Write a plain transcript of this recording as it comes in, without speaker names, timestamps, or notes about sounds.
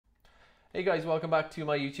Hey guys, welcome back to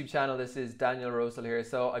my YouTube channel. This is Daniel Rosal here.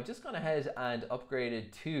 So I've just gone ahead and upgraded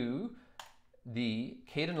to the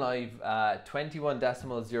Kdenlive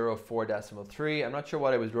 21.04.3. I'm not sure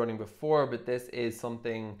what I was running before, but this is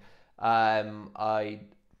something I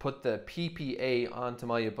put the PPA onto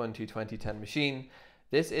my Ubuntu 2010 machine.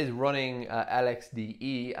 This is running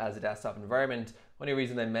LXDE as a desktop environment. Only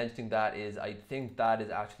reason I'm mentioning that is I think that is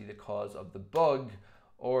actually the cause of the bug,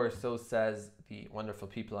 or so says the wonderful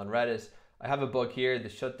people on Reddit. I have a bug here, the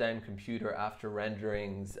shutdown computer after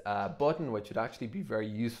renderings button, which would actually be very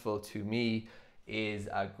useful to me, is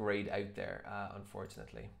grayed out there,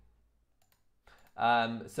 unfortunately.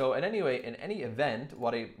 So in any event,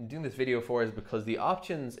 what I'm doing this video for is because the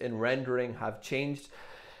options in rendering have changed.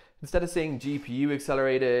 Instead of saying GPU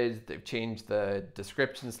accelerated, they've changed the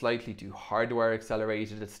description slightly to hardware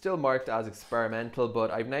accelerated. It's still marked as experimental,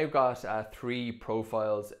 but I've now got three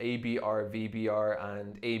profiles, ABR, VBR,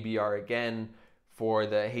 and ABR again for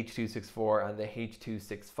the H264 and the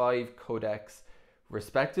H265 codecs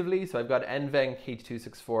respectively. So I've got NVENC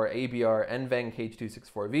H264 ABR, NVENC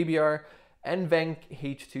H264 VBR, NVENC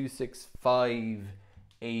H265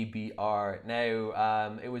 ABR.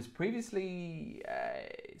 Now, it was previously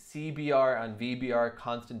CBR and VBR,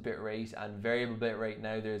 constant bitrate and variable bitrate.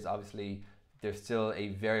 Now there's still a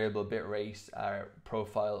variable bitrate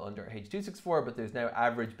profile under H264, but there's now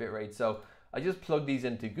average bitrate. So I just plugged these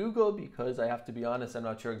into Google because I have to be honest, I'm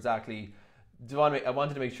not sure exactly. I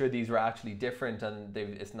wanted to make sure these were actually different and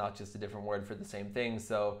it's not just a different word for the same thing.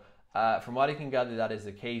 So from what I can gather, that is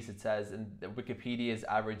the case. It says in Wikipedia's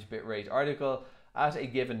average bitrate article, at a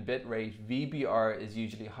given bitrate, VBR is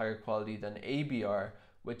usually higher quality than ABR,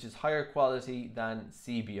 which is higher quality than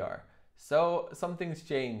CBR. So something's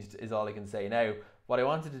changed is all I can say. Now, what I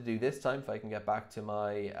wanted to do this time, if I can get back to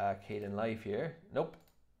my Kdenlive here. Nope.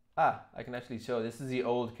 I can actually show, this is the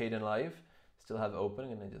old Kdenlive. Still have it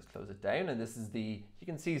open, and I just close it down. And this is the, you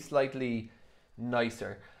can see, slightly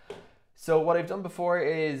nicer. So what I've done before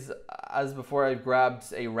is, as before, I've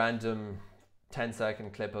grabbed a random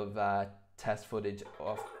 10-second clip of test footage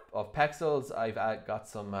of Pexels. I've got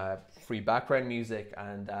some free background music,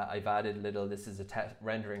 and I've added this is a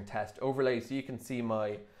rendering test overlay, so you can see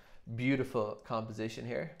my beautiful composition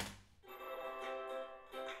here.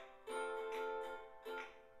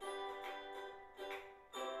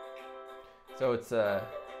 So it's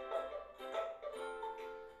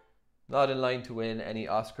not in line to win any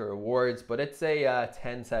Oscar awards, but it's a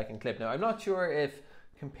 10-second clip. Now, I'm not sure if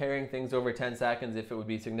comparing things over 10 seconds, if it would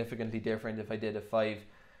be significantly different if I did a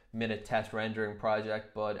 5-minute test rendering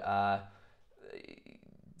project, but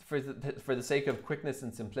for the sake of quickness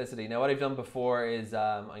and simplicity. Now, what I've done before is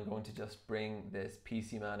I'm going to just bring this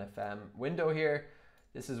PCman FM window here.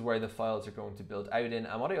 This is where the files are going to build out in.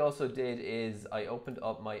 And what I also did is I opened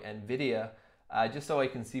up my NVIDIA just so I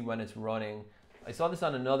can see when it's running. I saw this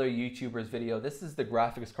on another YouTuber's video. This is the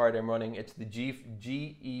graphics card I'm running. It's the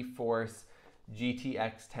GeForce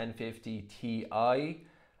GTX 1050 Ti.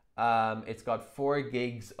 It's got 4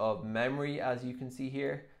 gigs of memory, as you can see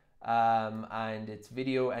here, and its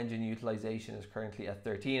video engine utilization is currently at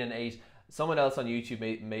 13.8. Someone else on YouTube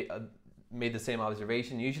made the same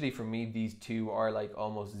observation. Usually for me, these two are like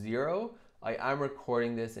almost 0. I am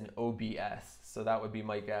recording this in OBS, so that would be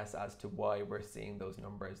my guess as to why we're seeing those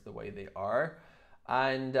numbers the way they are.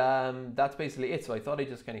 And that's basically it. So I thought I'd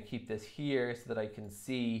just kind of keep this here so that I can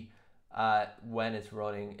see when it's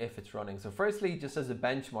running, if it's running. So firstly, just as a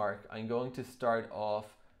benchmark, I'm going to start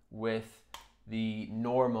off with the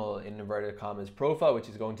normal, in inverted commas, profile, which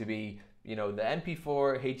is going to be, you know, the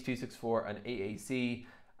MP4, H264 and AAC.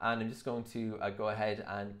 And I'm just going to go ahead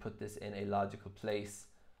and put this in a logical place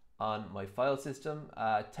on my file system.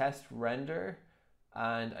 Test render,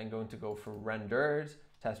 and I'm going to go for rendered,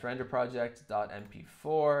 test render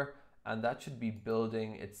project.mp4. And that should be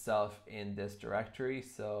building itself in this directory.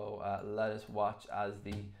 So let us watch as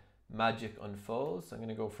the magic unfolds. So I'm going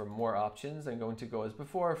to go for more options. I'm going to go as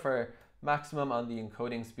before for maximum on the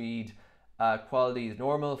encoding speed. Quality is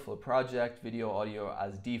normal, full project, video, audio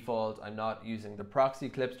as default. I'm not using the proxy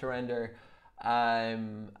clips to render.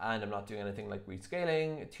 And I'm not doing anything like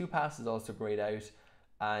rescaling. 2pass is also grayed out,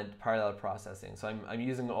 and parallel processing. So I'm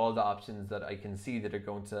using all the options that I can see that are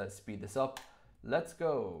going to speed this up. Let's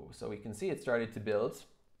go. So we can see it started to build.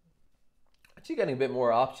 Actually getting a bit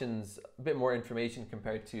more options, a bit more information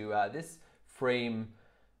compared to this frame.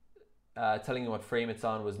 Telling you what frame it's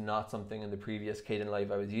on was not something in the previous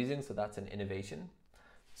Kdenlive I was using, so that's an innovation.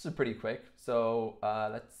 This is pretty quick. So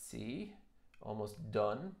let's see, almost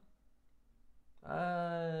done.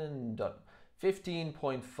 And done.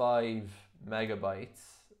 15.5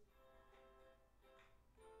 megabytes.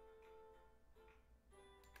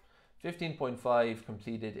 15.5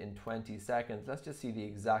 completed in 20 seconds. Let's just see the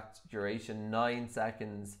exact duration, 9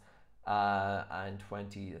 seconds and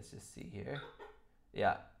 20. Let's just see here.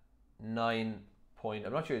 Yeah, 9 point,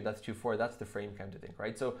 I'm not sure that's 2.4, that's the frame count, I think,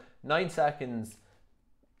 right? So 9 seconds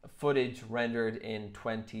footage rendered in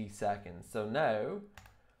 20 seconds. So now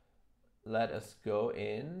let us go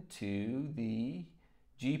into the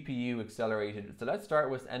GPU accelerated. So let's start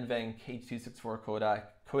with NVENC H264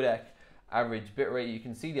 codec average bitrate. You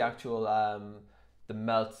can see the actual the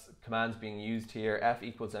melt commands being used here. F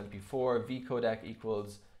equals MP4, vcodec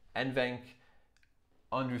equals NVENC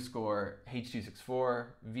 _ H264,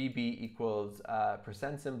 VB equals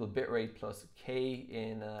 %symbol bitrate plus K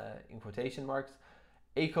in quotation marks.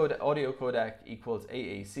 Audio codec equals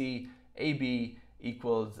AAC, AB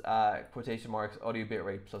equals quotation marks audio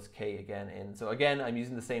bitrate plus K again in. So again, I'm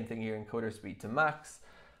using the same thing here, encoder speed to max.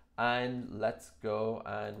 And let's go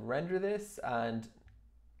and render this. And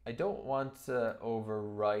I don't want to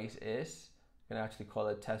overwrite it. I'm going to actually call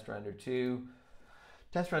it test render 2.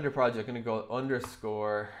 Test render project, I'm going to go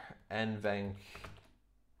 _ NVENC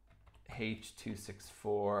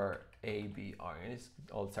H264 ABR. It's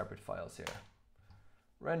all separate files here.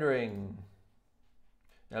 Rendering.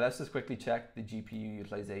 Now let's just quickly check the GPU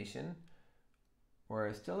utilization.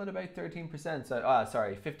 We're still at about 13%. So,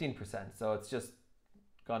 sorry, 15%. So it's just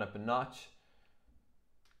gone up a notch.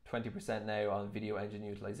 20% now on video engine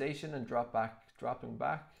utilization and dropping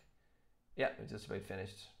back. Yeah, it's just about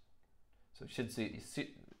finished. So it should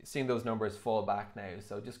seeing those numbers fall back now.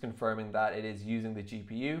 So just confirming that it is using the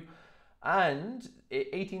GPU. And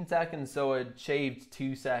 18 seconds, so it shaved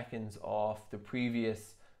 2 seconds off the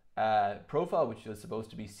previous profile, which was supposed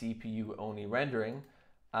to be CPU only rendering.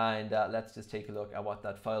 And let's just take a look at what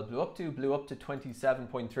that file blew up to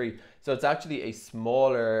 27.3. So it's actually a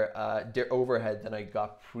smaller overhead than I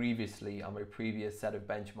got previously on my previous set of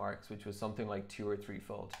benchmarks, which was something like 2 or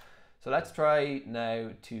 3-fold. So let's try now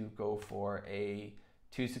to go for a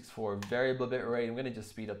 264 variable bitrate. I'm going to just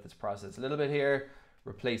speed up this process a little bit here.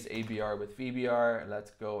 Replace ABR with VBR. Let's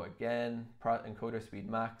go again. Encoder speed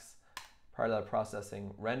max. Parallel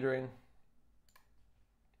processing rendering.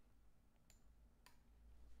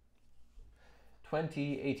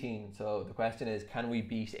 2018. So the question is, can we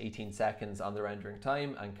beat 18 seconds on the rendering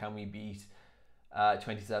time, and can we beat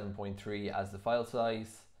 27.3 as the file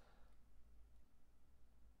size?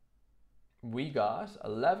 We got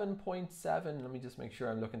 11.7. Let me just make sure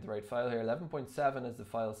I'm looking at the right file here. 11.7 is the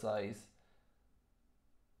file size.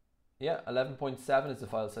 Yeah, 11.7 is the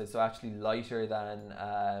file size, so actually lighter than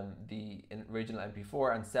the original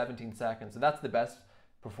MP4, and 17 seconds. So that's the best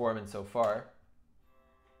performance so far.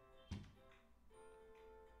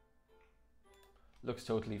 Looks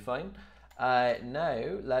totally fine.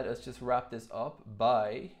 Now let us just wrap this up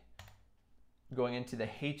by going into the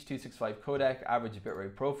H265 codec average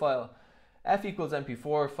bitrate profile. F equals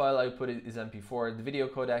MP4, file output is MP4. The video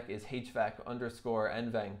codec is HVAC _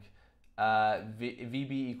 NVENC.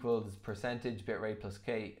 VB equals percentage bitrate plus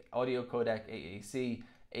K. Audio codec AAC,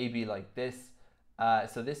 AB like this.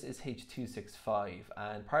 So this is H265,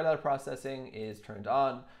 and parallel processing is turned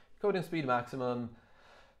on. Coding speed maximum.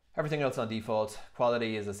 Everything else on default.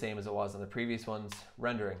 Quality is the same as it was on the previous ones.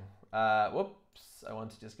 Rendering. Whoops, I want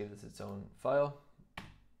to just give this its own file.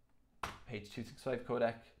 H265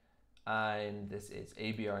 codec. And this is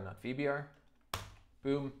ABR, not VBR.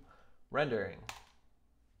 Boom. Rendering.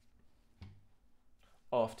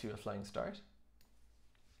 Off to a flying start.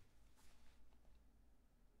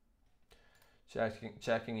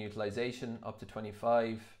 Checking utilization up to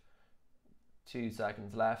 25. 2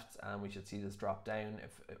 seconds left, and we should see this drop down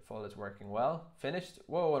if all is working well. Finished.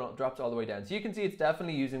 Whoa, no, it dropped all the way down. So you can see it's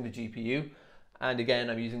definitely using the GPU. And again,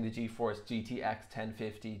 I'm using the GeForce GTX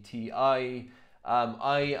 1050 Ti. I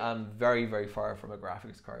am very, very far from a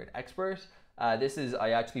graphics card expert. I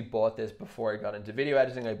actually bought this before I got into video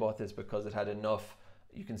editing. I bought this because it had enough.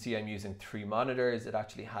 You can see I'm using 3 monitors. It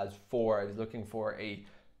actually has 4. I was looking for a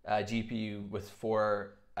GPU with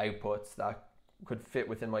 4 outputs that could fit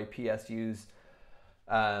within my PSU's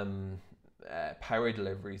power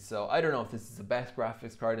delivery. So I don't know if this is the best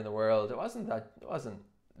graphics card in the world. It wasn't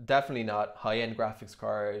definitely not high-end graphics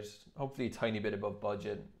card. Hopefully a tiny bit above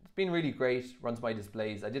budget. It's been really great. Runs my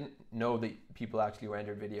displays. I didn't know that people actually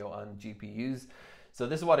rendered video on GPUs. So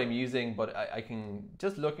this is what I'm using, but I can,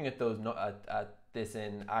 just looking at those at this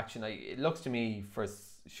in action, it looks to me for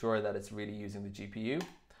sure that it's really using the GPU.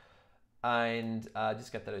 And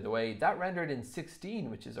just get that out of the way. That rendered in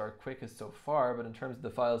 16, which is our quickest so far, but in terms of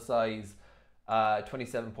the file size,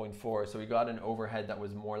 27.4. So we got an overhead that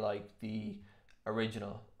was more like the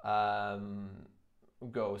original.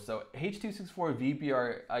 go. So H264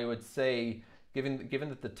 VBR, I would say, given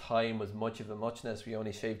that the time was much of a muchness, we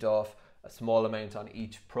only shaved off a small amount on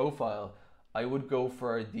each profile. I would go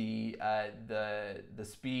for the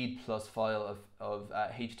speed plus file of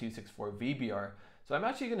H264 VBR. So I'm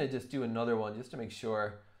actually going to just do another one just to make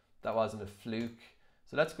sure that wasn't a fluke.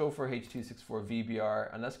 So let's go for H264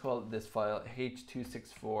 VBR, and let's call this file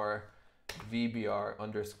H264 VBR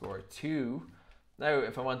 _2. Now,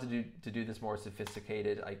 if I wanted to do this more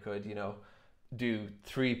sophisticated, I could, you know, do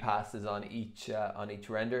 3 passes on each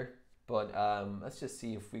render. But let's just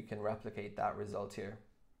see if we can replicate that result here.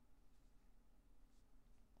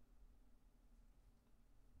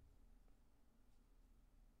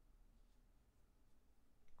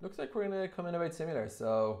 Looks like we're going to come in about similar.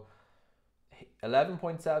 So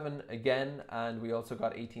 11.7 again, and we also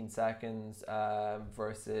got 18 seconds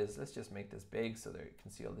versus, let's just make this big so that you can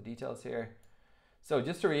see all the details here. So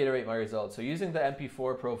just to reiterate my results, so using the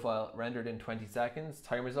MP4 profile rendered in 20 seconds,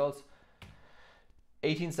 time results,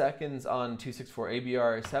 18 seconds on 264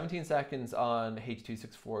 ABR, 17 seconds on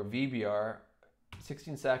H264 VBR,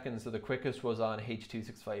 16 seconds, so the quickest was on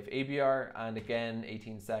H265 ABR, and again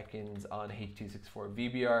 18 seconds on H264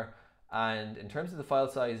 VBR. And in terms of the file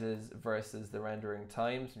sizes versus the rendering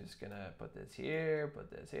times, I'm just gonna put this here,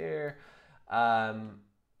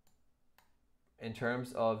 in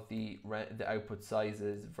terms of the output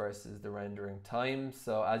sizes versus the rendering times,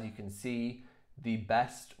 so as you can see, the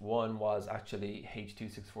best one was actually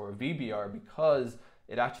H264 VBR because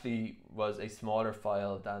it actually was a smaller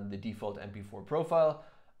file than the default MP4 profile,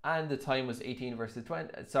 and the time was 18 versus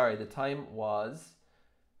 20. Sorry, the time was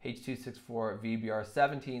H264 VBR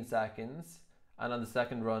 17 seconds, and on the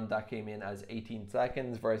second run that came in as 18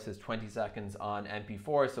 seconds versus 20 seconds on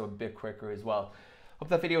MP4, so a bit quicker as well. Hope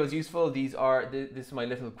that video was useful. This is my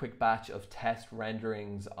little quick batch of test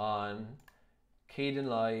renderings on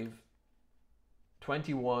Kdenlive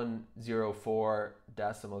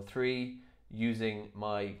 2104.3 using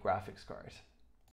my graphics card.